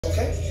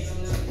Okay?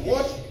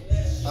 What?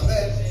 And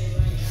then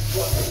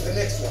what? The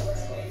next one.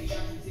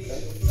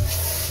 Okay?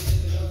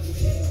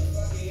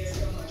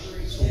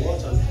 So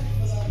what?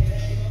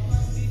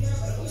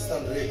 And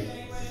stand ready.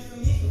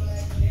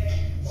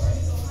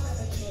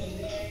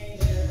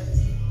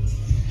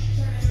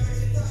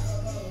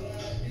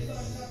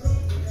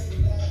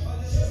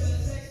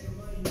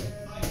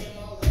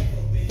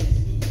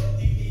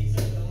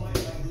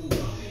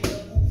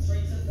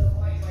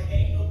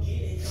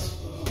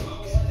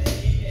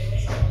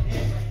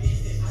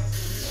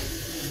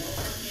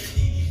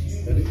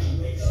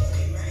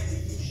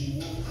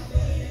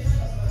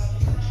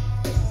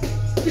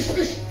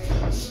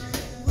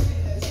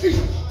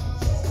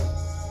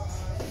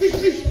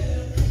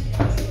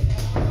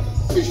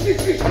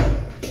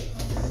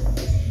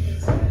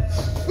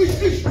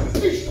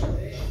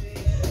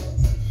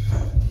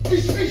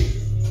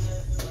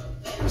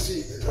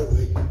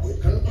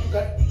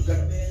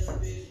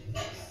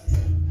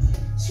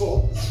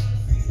 So,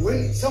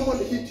 when someone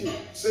hit you,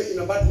 say in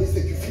a bad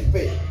mistake, you feel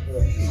pain,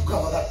 you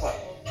cover that part.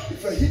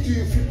 If I hit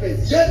you, you feel pain.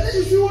 Yeah,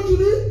 you see what you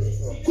do?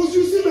 Because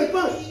you see my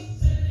punch.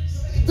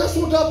 That's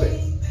what happened.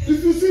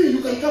 If you see,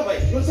 you can cover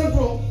it. You understand,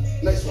 bro?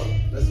 Nice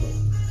one. Let's go.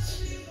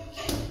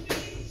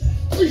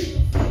 Fish.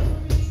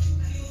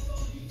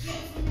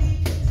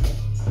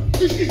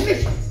 Fish, fish,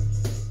 fish.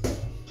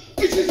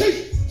 Fish, fish,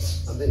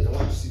 fish. And then I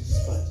want to see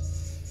this part.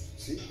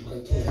 See, you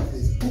can throw like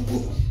this. Boom,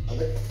 boom. And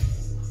then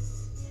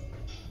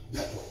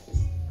that one.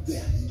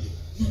 There.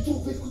 You throw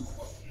very quick.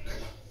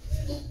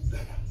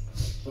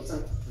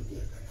 Understand?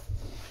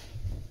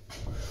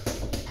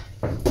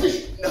 Fish.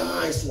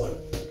 Nice one.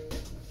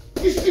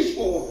 Fish, fish.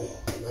 Oh,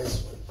 nice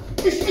one.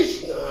 Fish, fish.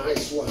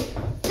 Nice one.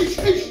 Fish,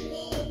 fish.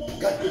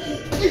 Got quickly.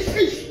 Fish,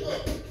 fish.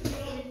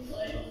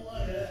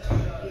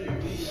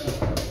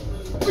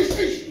 Fish,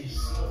 fish.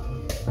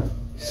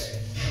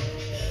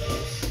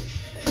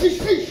 Fish,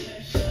 fish.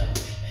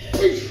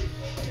 Fish.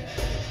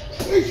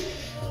 Fish.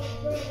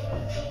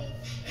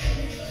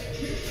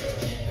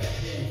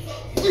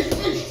 Fish,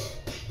 fish.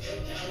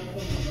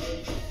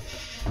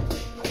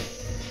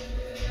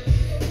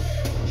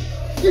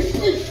 Fish,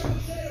 fish.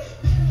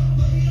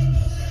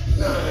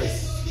 Nice.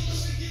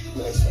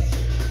 Nice one.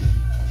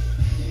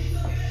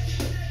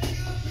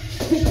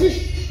 Fish, fish.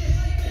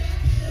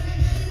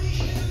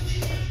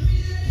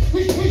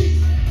 Fish, fish.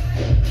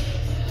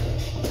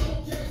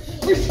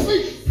 Fish,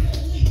 fish.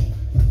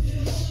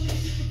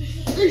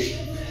 Fish.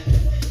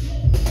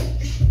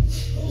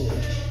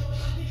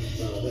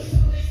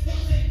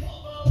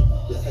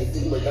 I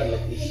think my gun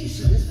like this. You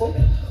see this one?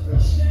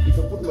 If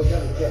I put my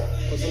gun here,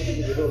 for some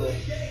people they don't know,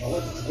 I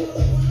want you to go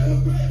over and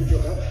put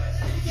your gun.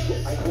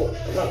 I go,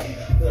 run.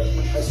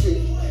 I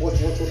swing. Watch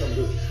what I'm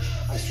doing.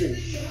 I swing.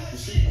 You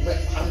see,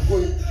 I'm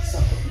going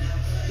circle.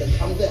 Like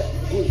I'm there,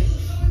 I'm going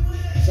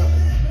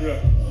circle. Yeah.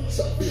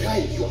 So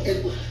behind your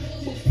elbow.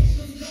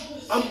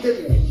 I'm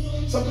getting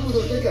it. Some people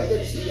don't take it and then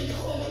you see like,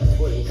 oh, I'm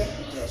going, okay?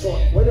 Yeah. So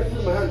when I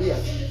put my hand here,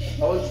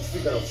 I want you to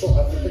figure out. So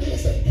I protect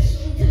myself.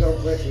 Figure out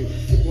right way.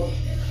 Keep one.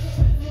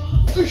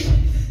 Fish.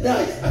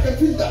 Nice. I can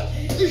feel that.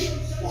 Fish.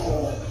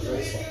 Oh,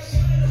 nice one.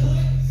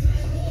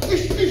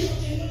 Fish, fish.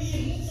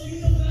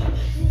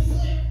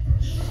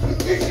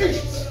 Fish, fish.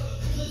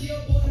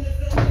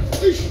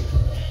 Fish.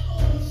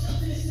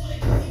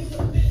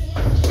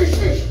 Fish,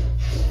 fish.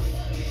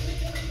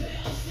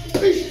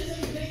 Fish.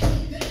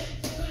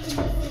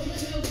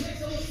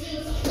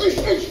 Fish,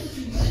 fish.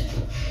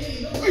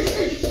 Fish,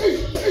 fish,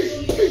 fish, fish,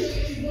 fish.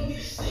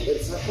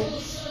 Let's happen.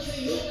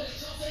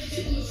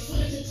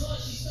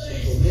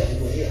 From there,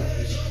 go here.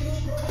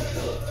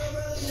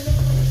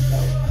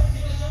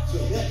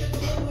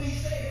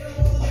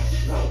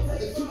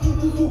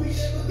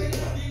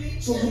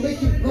 So you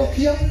make it block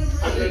here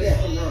and then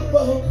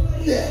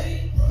there.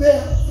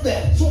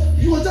 There. So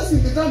you are just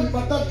in the ground,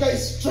 but that guy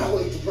is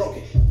struggling to block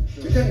it.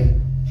 You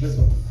can. Let's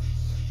go.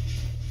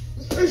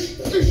 Fish.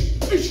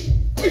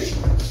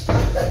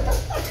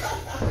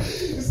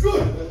 It's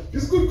good.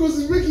 It's good because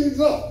he's making it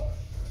up.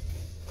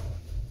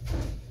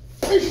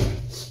 Fish.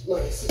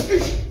 Nice.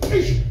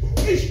 Fish.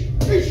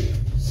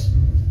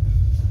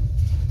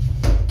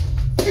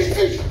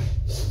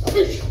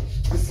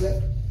 This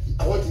left,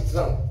 I want it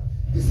round.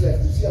 This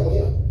left, you see I'm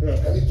here? Yeah.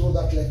 Can you throw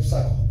that left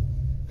circle?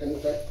 Can you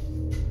try?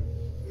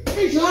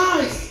 Fish,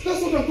 nice!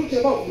 That's what I'm talking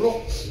about,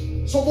 bro.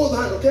 So both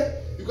hands, okay?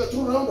 You can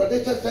throw round and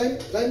then 10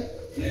 times,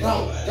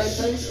 round, 10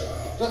 times,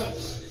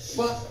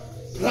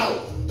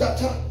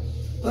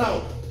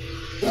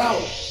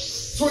 round.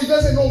 So he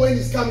doesn't know when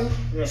he's coming,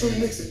 so he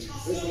makes it.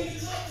 Let's go.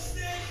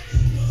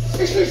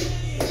 Fish.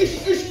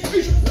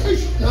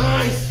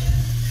 Nice.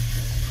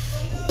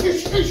 Fish.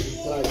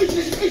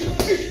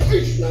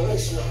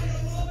 Nice one.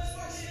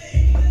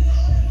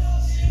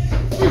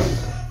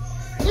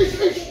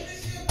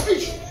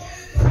 Fish.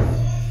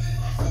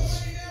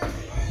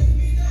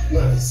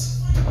 Nice.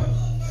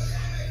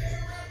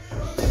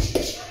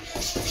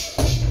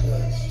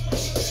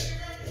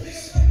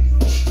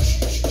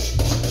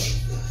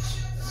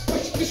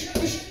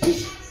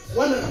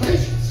 One at a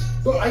time.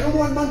 So I don't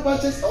want one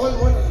punches, I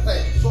want one at a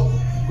time. So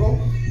go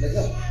like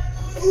that.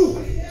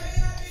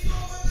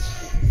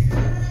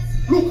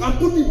 Look, I'm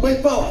putting my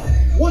power.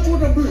 Watch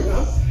what I'm doing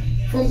now.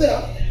 From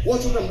there,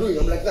 watch what I'm doing.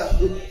 I'm like that.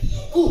 Look.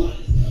 Ooh.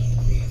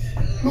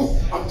 Look,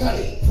 I'm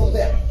turning from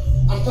there.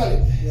 I'm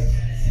turning.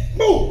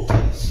 Move.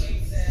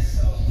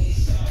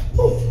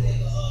 Move.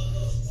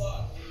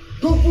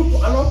 Don't put a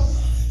lot.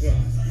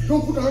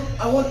 Don't put a lot.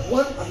 I want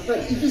one at a time.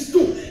 If it's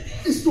two,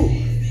 it's two.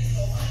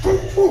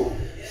 Move.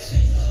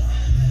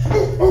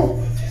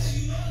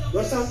 You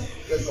understand?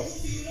 Let's go.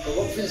 I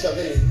won't finish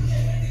again.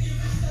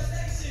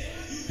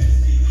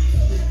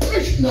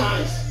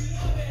 Nice.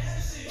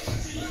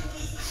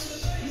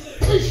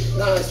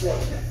 Nice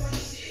one.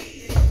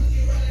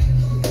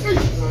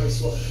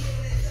 Nice one.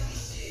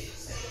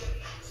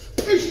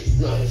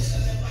 Nice.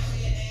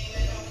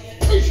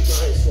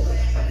 Nice one.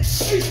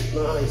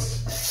 Nice.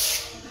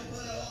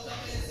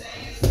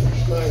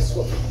 Nice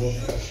one.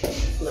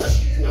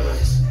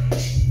 Nice.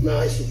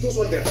 Nice. Those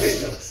ones, they're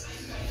dangerous.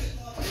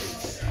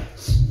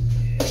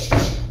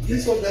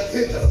 This one, they're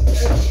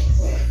dangerous.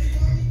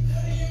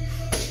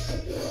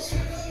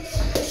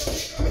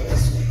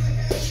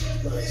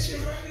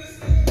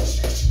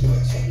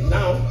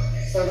 Now,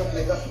 stand up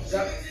like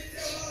that.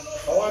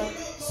 I want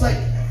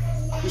side.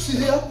 You see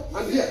here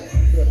and here.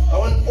 I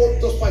want all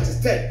those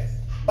punches 10.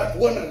 But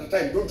one at a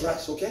time. Don't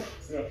rush, okay?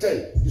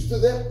 10. You still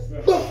there?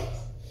 Go.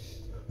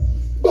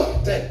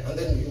 10. And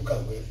then you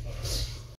come.